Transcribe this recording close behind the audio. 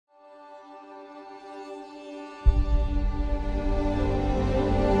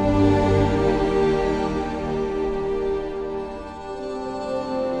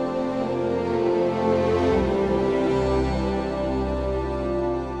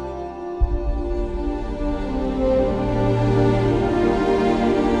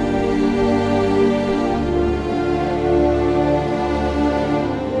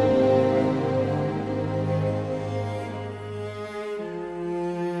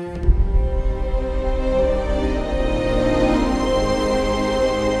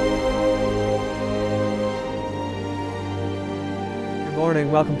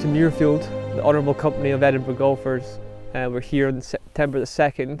morning, welcome to Muirfield, the Honourable Company of Edinburgh Golfers. We're here on September the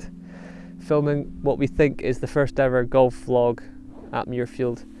 2nd, filming what we think is the first ever golf vlog at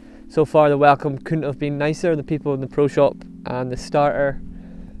Muirfield. So far the welcome couldn't have been nicer, the people in the pro shop and the starter,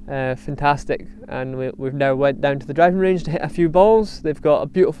 fantastic. And we've now went down to the driving range to hit a few balls. They've got a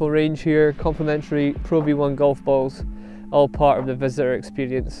beautiful range here, complimentary Pro V1 golf balls, all part of the visitor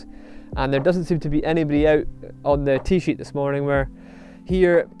experience. And there doesn't seem to be anybody out on the tee sheet this morning. We're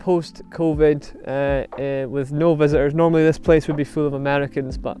here post-COVID with no visitors. Normally this place would be full of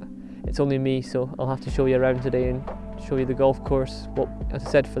Americans, but it's only me, so I'll have to show you around today and show you the golf course. Well, as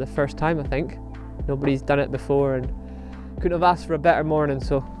I said, for the first time I think. Nobody's done it before and couldn't have asked for a better morning,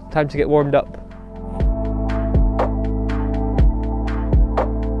 so time to get warmed up.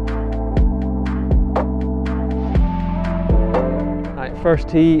 First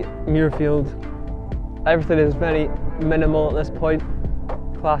tee, Muirfield. Everything is very minimal at this point,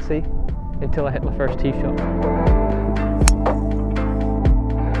 classy, until I hit my first tee shot.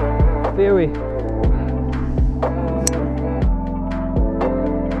 Fairway.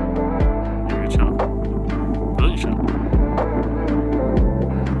 Good shot. Brilliant shot.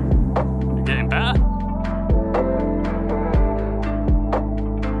 You're getting better.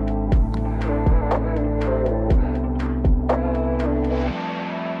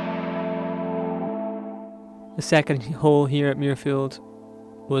 The second hole here at Muirfield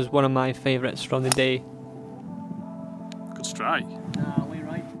was one of my favourites from the day. Good strike. Way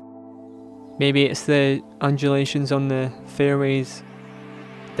right. Maybe it's the undulations on the fairways,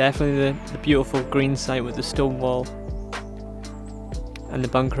 definitely the beautiful green site with the stone wall and the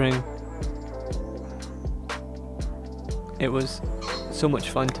bunkering. It was so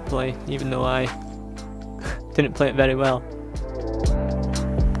much fun to play, even though I didn't play it very well.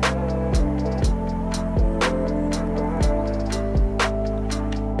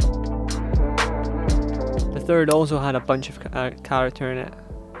 Third also had a bunch of character in it,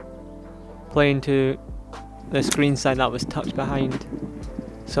 playing to the screen side that was tucked behind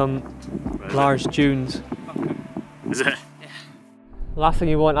some large dunes. Is it? Yeah. Last thing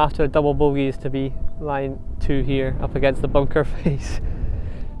you want after a double bogey is to be lying 2 here up against the bunker face.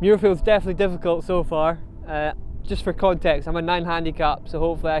 Muirfield's definitely difficult so far. Just for context, I'm a 9 handicap, so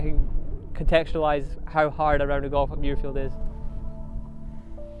hopefully I can contextualise how hard a round of golf at Muirfield is.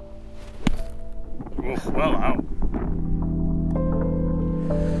 Oh, well out.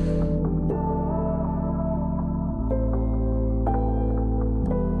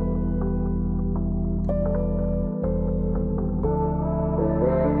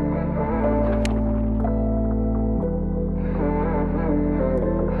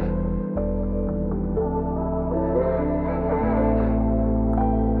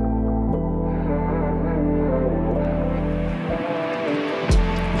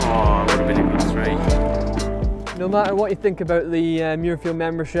 No matter what you think about the Muirfield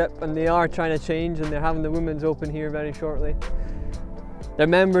membership, and they are trying to change and they're having the women's open here very shortly, their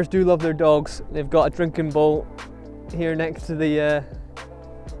members do love their dogs. They've got a drinking bowl here next to the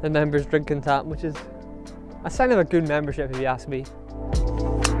members' drinking tap, which is a sign of a good membership if you ask me.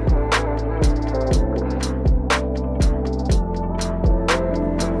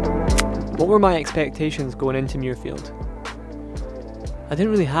 What were my expectations going into Muirfield? I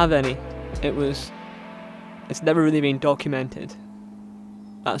didn't really have any. It's never really been documented.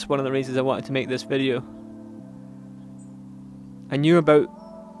 That's one of the reasons I wanted to make this video. I knew about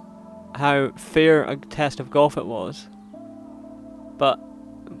how fair a test of golf it was, but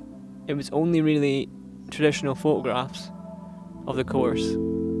it was only really traditional photographs of the course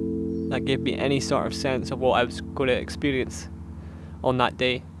that gave me any sort of sense of what I was going to experience on that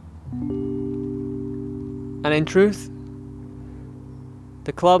day. And in truth,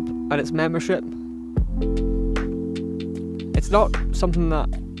 the club and its membership, it's not something that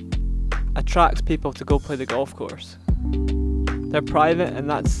attracts people to go play the golf course. They're private and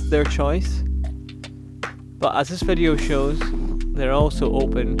that's their choice. But as this video shows, they're also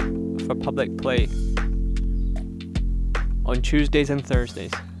open for public play on Tuesdays and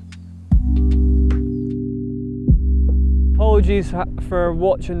Thursdays. Apologies for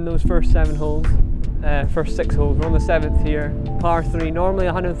watching those first 7 holes, first 6 holes. We're on the 7th here, par 3, normally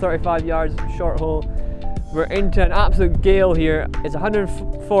 135 yards, short hole. We're into an absolute gale here. It's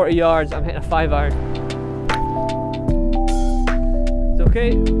 140 yards, I'm hitting a 5-iron. It's okay,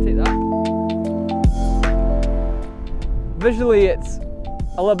 take that. Visually it's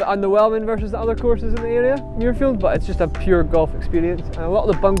a little bit underwhelming versus the other courses in the area, Muirfield, but it's just a pure golf experience. And a lot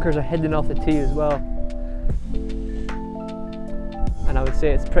of the bunkers are hidden off the tee as well. And I would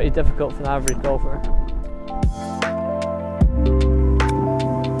say it's pretty difficult for the average golfer.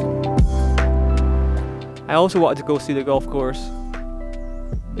 I also wanted to go see the golf course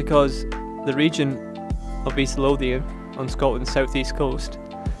because the region of East Lothian on Scotland's southeast coast,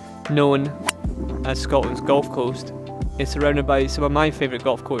 known as Scotland's Golf Coast, is surrounded by some of my favourite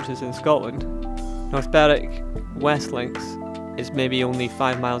golf courses in Scotland. North Berwick West Links is maybe only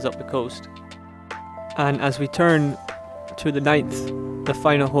 5 miles up the coast. And as we turn to the 9th, the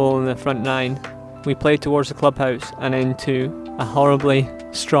final hole in the front 9, we play towards the clubhouse and into a horribly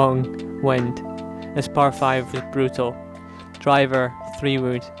strong wind. This par 5 was brutal. Driver,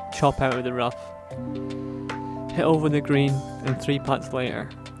 3-wood, chop out of the rough. Hit over the green and 3 putts later.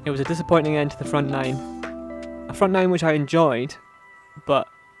 It was a disappointing end to the front 9. A front 9 which I enjoyed, but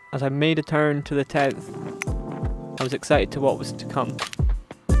as I made a turn to the 10th, I was excited to what was to come.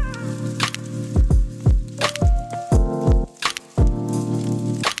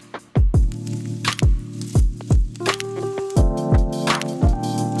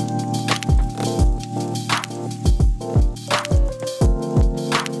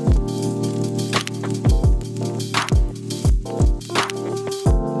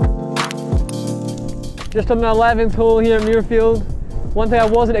 Just on the 11th hole here at Muirfield. One thing I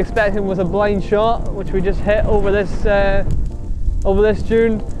wasn't expecting was a blind shot, which we just hit over this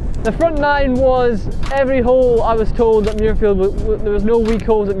dune. The front 9 was every hole I was told at Muirfield. There was no weak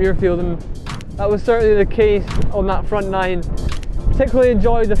holes at Muirfield, and that was certainly the case on that front 9. Particularly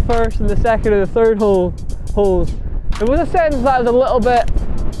enjoyed the first and the second and the third holes. There was a sense that was a little bit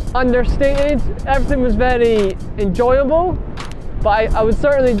understated. Everything was very enjoyable, but I would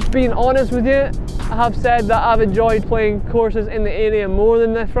certainly, being honest with you, I have said that I've enjoyed playing courses in the area more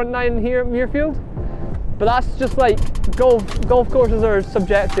than the front 9 here at Muirfield. But that's just like golf courses are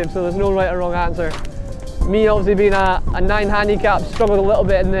subjective, so there's no right or wrong answer. Me obviously being a 9 handicap struggled a little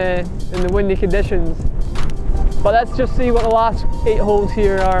bit in the windy conditions. But let's just see what the last 8 holes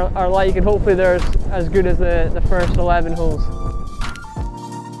here are like, and hopefully they're as good as the first 11 holes.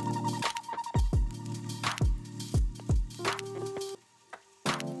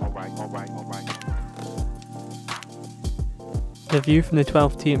 The view from the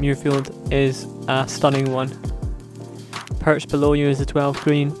 12th tee at Muirfield is a stunning one. Perched below you is the 12th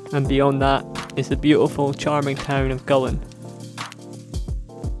green, and beyond that is the beautiful, charming town of Gullen.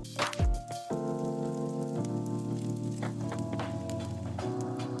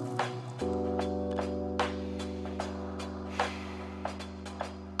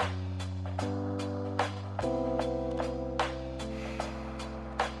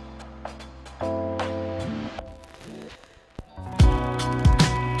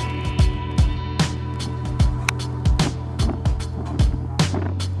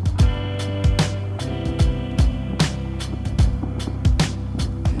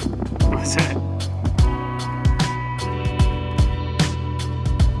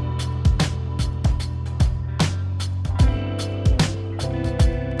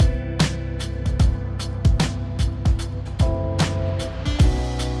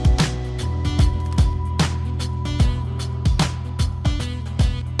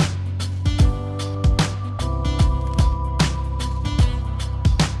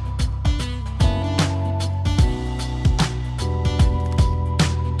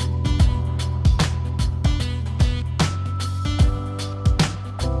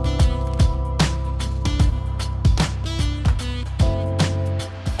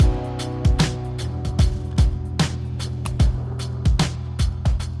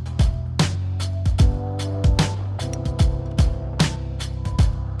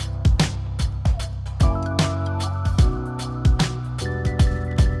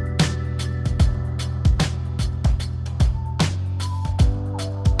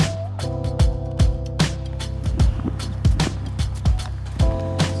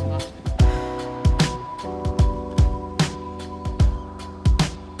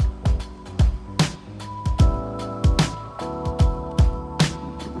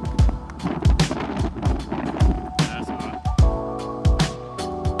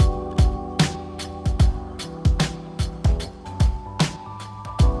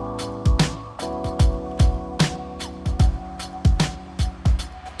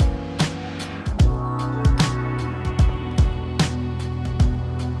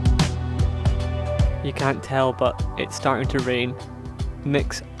 You can't tell, but it's starting to rain.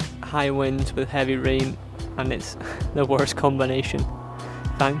 Mix high winds with heavy rain, and it's the worst combination.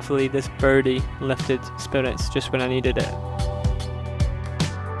 Thankfully, this birdie lifted spirits just when I needed it.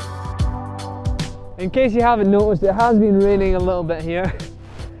 In case you haven't noticed, it has been raining a little bit here,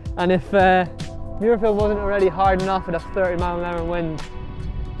 and if Muirfield wasn't already hard enough at a 30-mile-an-hour wind,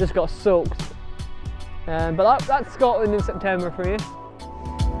 just got soaked. But that's Scotland in September for you.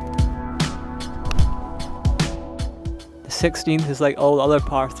 16th is like all the other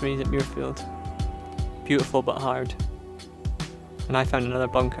par 3s at Muirfield. Beautiful but hard. And I found another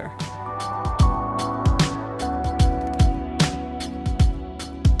bunker.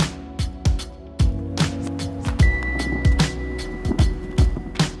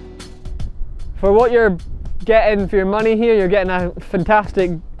 For what you're getting for your money here, you're getting a fantastic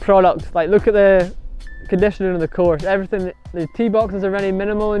product. Like, look at the conditioning of the course. Everything, the tee boxes are very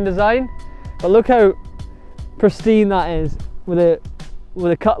minimal in design, but look how pristine that is with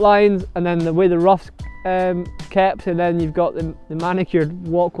the cut lines, and then the way the rough's kept, and then you've got the manicured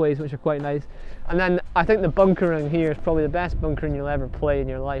walkways, which are quite nice. And then I think the bunkering here is probably the best bunkering you'll ever play in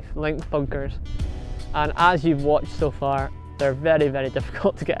your life. Linked bunkers, and as you've watched so far, they're very, very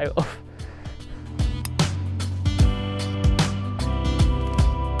difficult to get out of.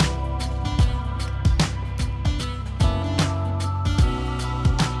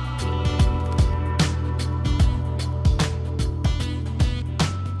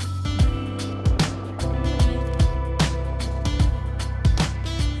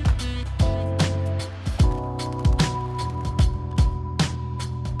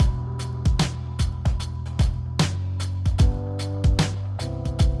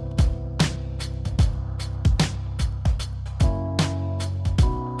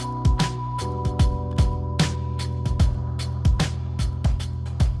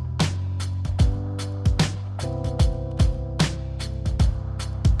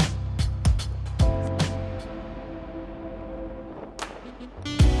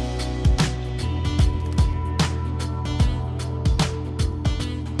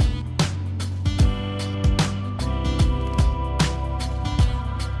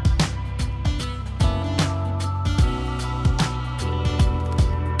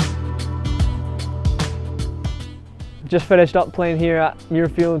 Just finished up playing here at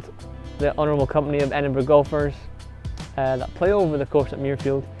Muirfield, the honourable company of Edinburgh golfers that play over the course at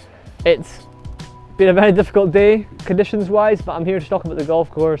Muirfield. It's been a very difficult day conditions wise, but I'm here to talk about the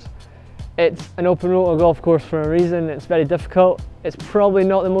golf course. It's an open rotor golf course for a reason. It's very difficult. It's probably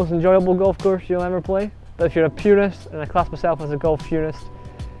not the most enjoyable golf course you'll ever play, but if you're a purist, and I class myself as a golf purist,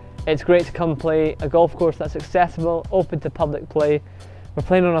 it's great to come play a golf course that's accessible, open to public play. We're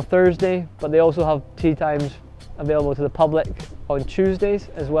playing on a Thursday, but they also have tee times available to the public on Tuesdays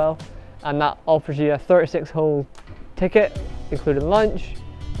as well, and that offers you a 36-hole ticket including lunch,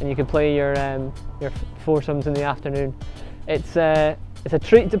 and you can play your foursomes in the afternoon. It's a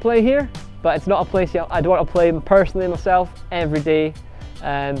treat to play here, but it's not a place I'd want to play personally myself every day,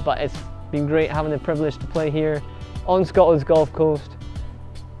 but it's been great having the privilege to play here on Scotland's Golf Coast.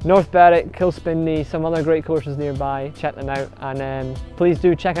 North Berwick, Kilspindie, some other great courses nearby, check them out, and please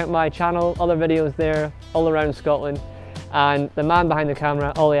do check out my channel, other videos there all around Scotland, and the man behind the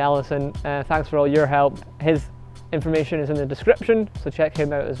camera, Ollie Allison, thanks for all your help. His information is in the description, so check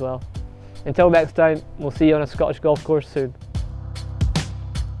him out as well. Until next time, we'll see you on a Scottish golf course soon.